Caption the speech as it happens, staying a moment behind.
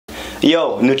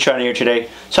Yo, new channel here today.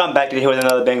 So I'm back here with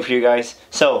another bang for you guys.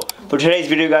 So for today's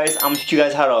video, guys, I'm gonna teach you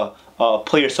guys how to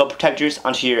put your sole protectors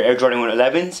onto your Air Jordan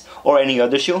 111s or any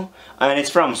other shoe, and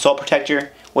it's from Sole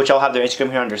Protector, which I'll have their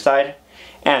Instagram here on their side.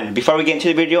 And before we get into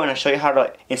the video and I show you how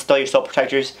to install your sole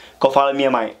protectors, go follow me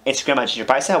on my Instagram at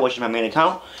GingerPaisa, which is my main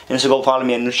account, and also go follow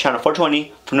me on News Channel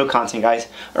 420 for new content, guys.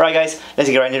 Alright, guys, let's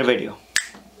get right into the video.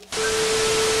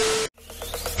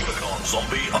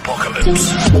 Zombie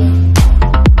apocalypse.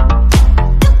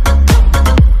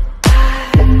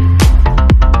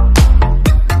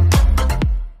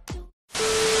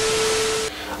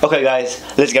 Okay, guys,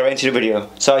 let's get right into the video.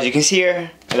 So as you can see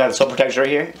here, I got the sole protector right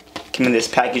here. Came in this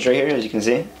package right here, as you can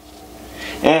see.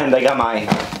 And I got my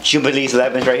Jubilee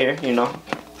 11s right here, you know,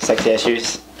 sexy ass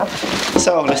shoes.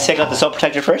 So let's take out the sole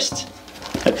protector first.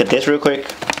 Look at this real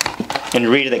quick and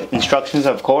read the instructions,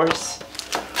 of course.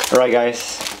 Alright, guys,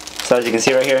 so as you can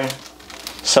see right here,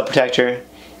 sole protector,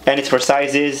 and it's for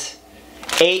sizes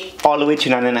 8 all the way to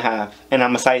 9.5, and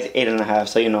I'm a size 8.5,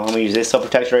 so you know I'm gonna use this sole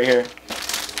protector right here.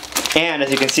 And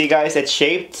as you can see, guys, it's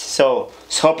shaped, so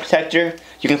sole protector,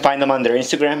 you can find them on their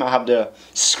Instagram. I'll have the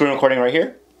screen recording right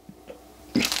here.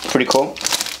 Pretty cool.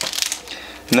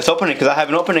 And let's open it, because I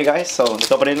haven't opened it, guys, so let's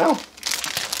open it now. Over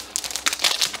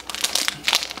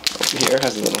here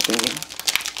has a little thing.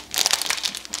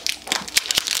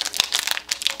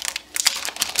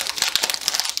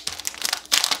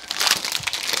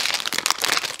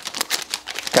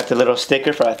 Got the little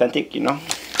sticker for authentic, you know.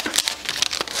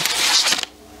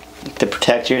 The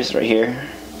protectors right here.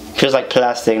 Feels like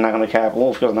plastic, not gonna cap.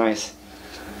 Oh, feels nice.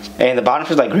 And the bottom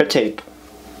feels like grip tape.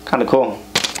 Kinda cool.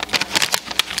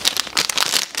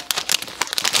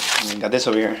 And got this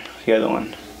over here, the other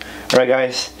one. Alright,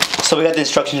 guys, so we got the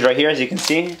instructions right here, as you can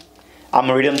see. I'm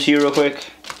gonna read them to you real quick.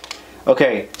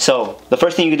 Okay, so the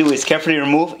first thing you can do is carefully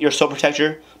remove your sole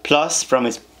protector plus from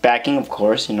its backing, of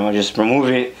course, you know, just remove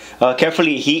it.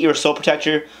 Carefully heat your sole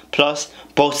protector plus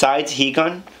both sides, heat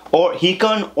gun, or you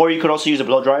could also use a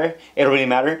blow dryer. It don't really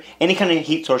matter, any kind of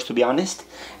heat source, to be honest.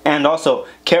 And also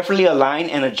carefully align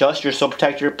and adjust your sole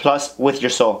protector plus with your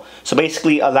sole. So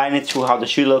basically align it to how the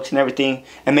shoe looks and everything,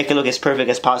 and make it look as perfect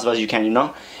as possible as you can, you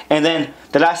know. And then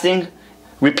the last thing,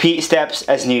 repeat steps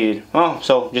as needed.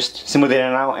 So just smooth it in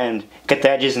and out and get the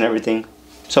edges and everything.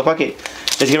 So fuck it,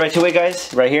 let's get right to it,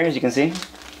 guys. Right here, as you can see,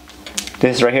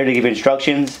 this is right here to give you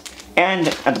instructions, and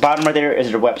at the bottom right there is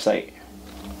their website.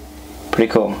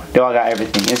 Pretty cool. They all got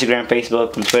everything: Instagram,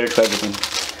 Facebook, from Twitter to everything.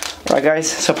 Alright, guys,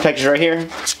 sole protectors right here.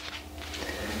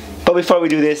 But before we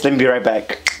do this, let me be right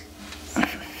back.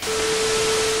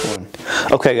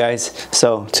 Okay, guys,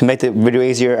 so to make the video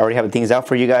easier, I already have things out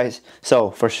for you guys.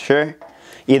 So for sure,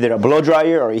 either a blow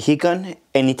dryer or a heat gun,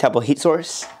 any type of heat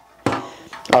source.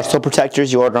 Our sole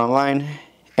protectors you order online,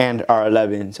 and our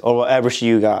 11s, or whatever shoe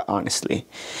you got, honestly.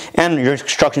 And your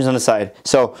instructions on the side.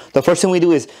 So the first thing we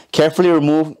do is carefully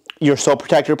remove your sole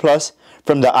protector plus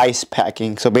from the ice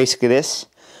packing. So basically this,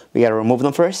 we gotta remove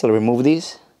them first. So remove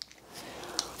these.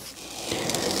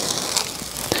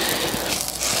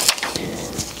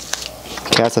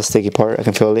 Okay, that's a sticky part, I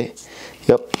can feel it.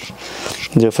 Yep.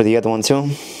 Do it for the other one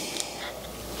too.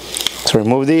 So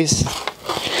remove these.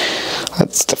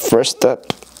 That's the first step.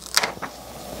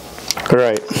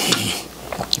 Alright.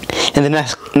 And the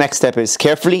next step is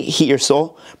carefully heat your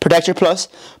sole protector plus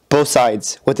both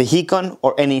sides with a heat gun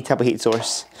or any type of heat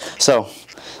source. So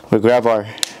we grab our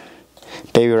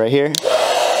baby right here.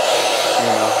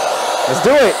 Let's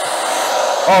do it.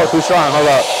 Oh, too strong. Hold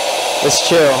up. Let's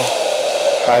chill.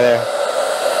 Right there.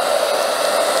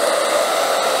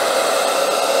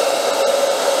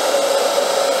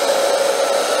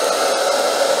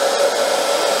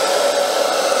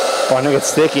 Oh, nigga, it's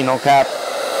sticky, no cap.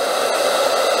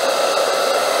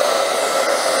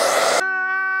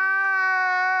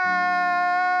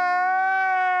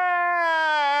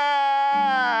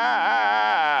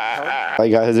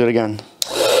 Alright, guys, let's do it again.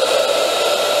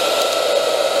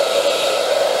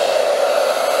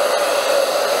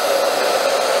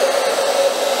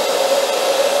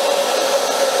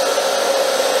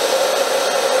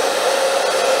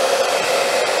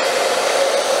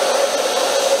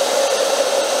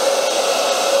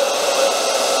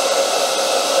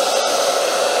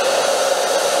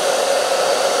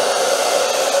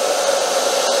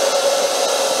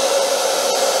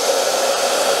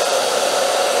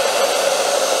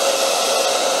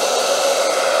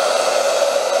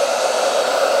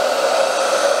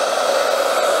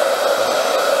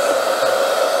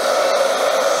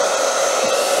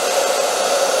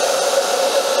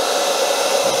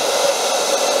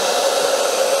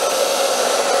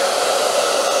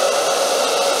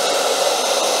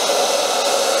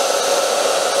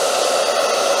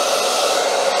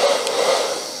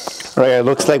 Alright, it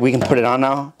looks like we can put it on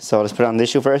now. So let's put it on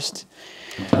this shoe first.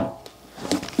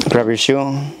 Grab your shoe.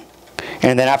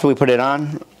 And then after we put it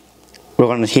on, we're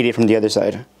going to heat it from the other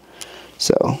side.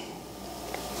 So.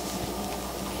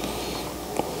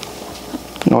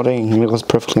 Oh dang, it goes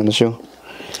perfectly on the shoe.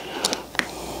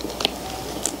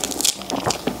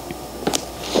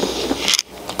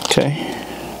 Okay.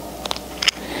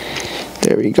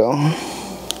 There we go.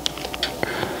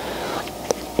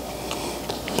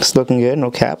 It's looking good, no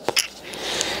cap.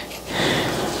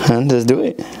 And let's do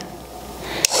it.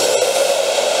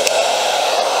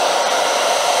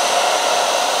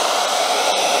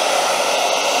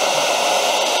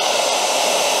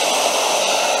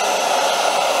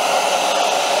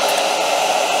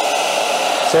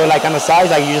 So like on the sides,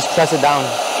 like you just press it down.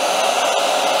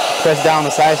 Press down the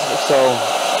sides so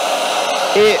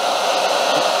it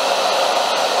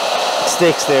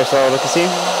sticks there. So look, you see?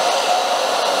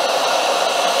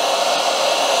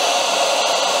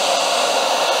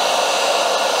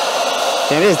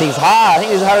 Damn, this thing's hot. I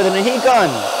think this is hotter than a heat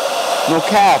gun. No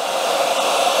cap.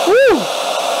 Woo!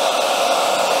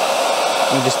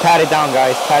 You just pat it down,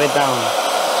 guys. Pat it down.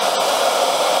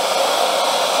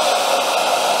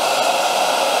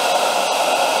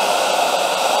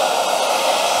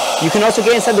 You can also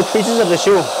get inside the creases of the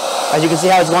shoe. As you can see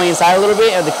how it's going inside a little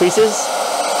bit of the creases.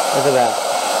 Look at that.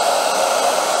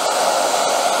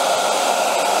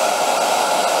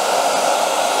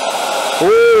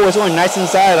 Ooh, it's going nice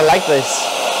inside. I like this.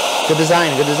 Good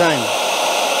design, good design.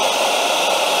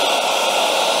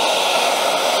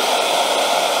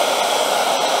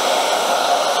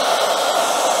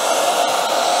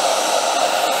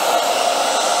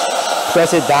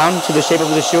 Press it down to the shape of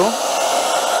the shoe.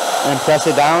 And press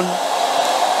it down.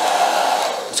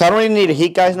 So I don't really need a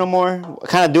heat, guys, no more. I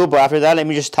kind of do, but after that, let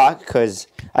me just talk because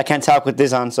I can't talk with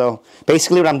this on. So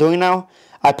basically what I'm doing now,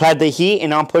 I applied the heat and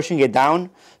now I'm pushing it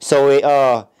down so it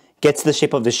gets the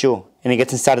shape of the shoe. And it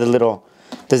gets inside of the little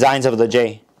designs of the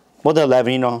J. Well, the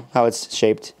 11, you know how it's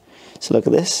shaped. So look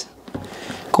at this.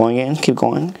 Going in, keep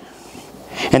going.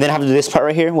 And then I have to do this part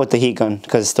right here with the heat gun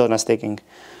because it's still not sticking.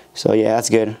 So yeah,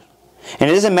 that's good. And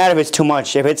it doesn't matter if it's too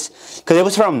much. If it's, because it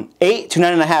was from 8 to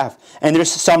 9.5, and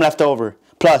there's some left over.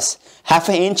 Plus, half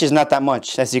an inch is not that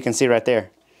much, as you can see right there.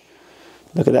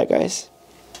 Look at that, guys.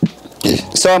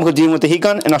 So I'm dealing with the heat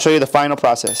gun, and I'll show you the final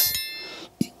process.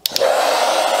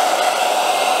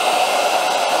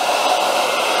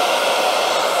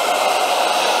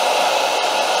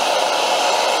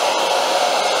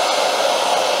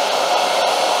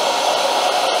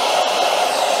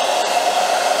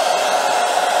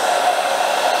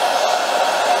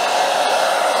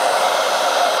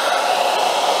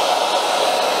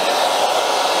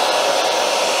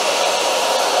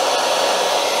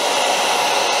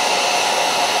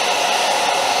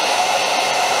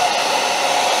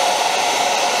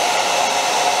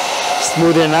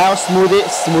 Smooth it out, smooth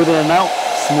it out,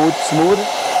 smooth.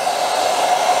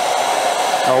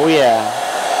 Oh yeah.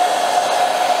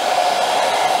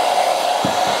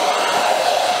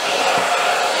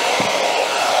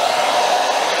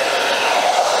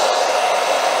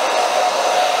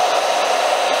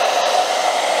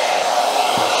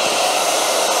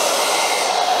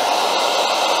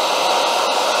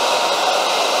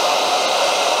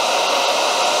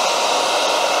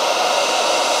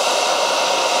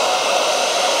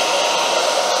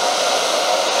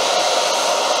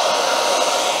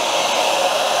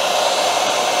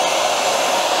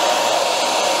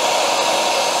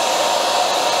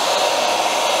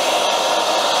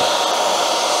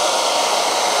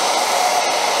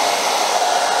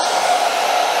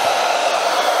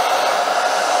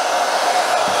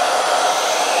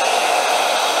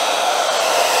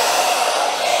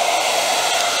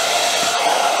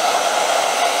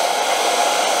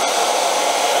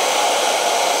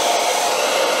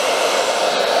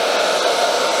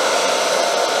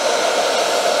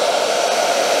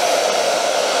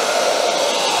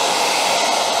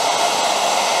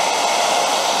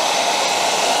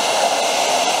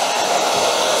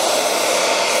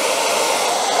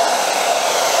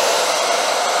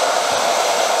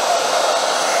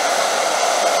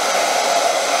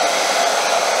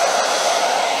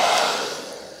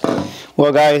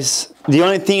 Well, guys, the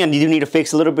only thing I do need to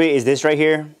fix a little bit is this right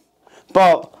here.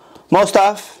 But most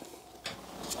off,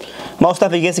 you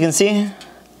guys can see,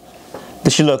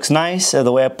 the shoe looks nice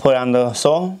the way I put on the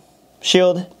sole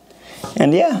shield.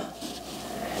 And yeah,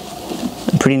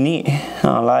 pretty neat. I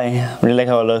don't lie, I really like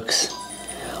how it looks.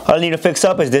 All I need to fix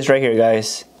up is this right here,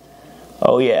 guys.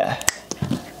 Oh yeah.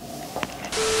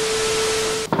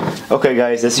 Okay,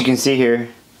 guys, as you can see here,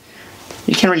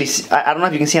 you can't really see, I don't know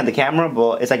if you can see on the camera,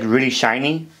 but it's like really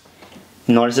shiny.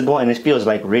 noticeable, and it feels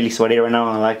like really sweaty right now.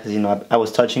 I like, because you know I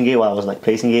was touching it while I was like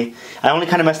placing it. I only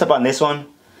kind of messed up on this one,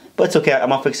 but it's okay. I'm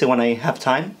gonna fix it when I have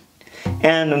time.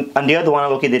 And on the other one,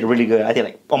 I did really good. I did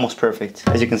like almost perfect,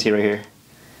 as you can see right here.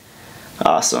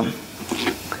 Awesome.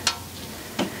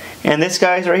 And this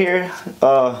guy's right here,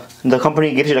 the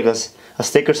company gives you like a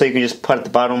sticker so you can just put at the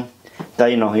bottom that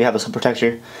you know you have a sun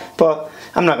protector. But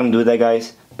I'm not gonna do that,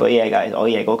 guys. But yeah, guys, oh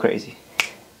yeah, go crazy.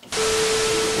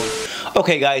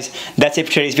 Okay guys, that's it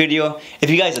for today's video. If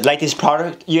you guys like this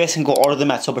product, you guys can go order them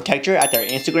at Soul Protector at their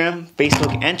Instagram,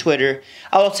 Facebook, and Twitter.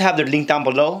 I'll also have their link down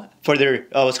below for their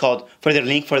for their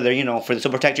link for their for the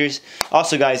Soul Protectors.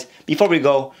 Also guys, before we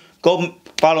go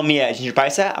follow me at Ginger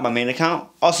Bicep on my main account.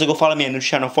 Also go follow me on New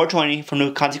Channel 420 for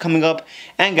new content coming up.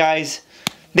 And guys,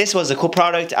 this was a cool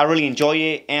product. I really enjoy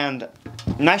it, and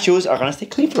my shoes are gonna stay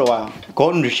clean for a while.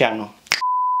 Go to the channel.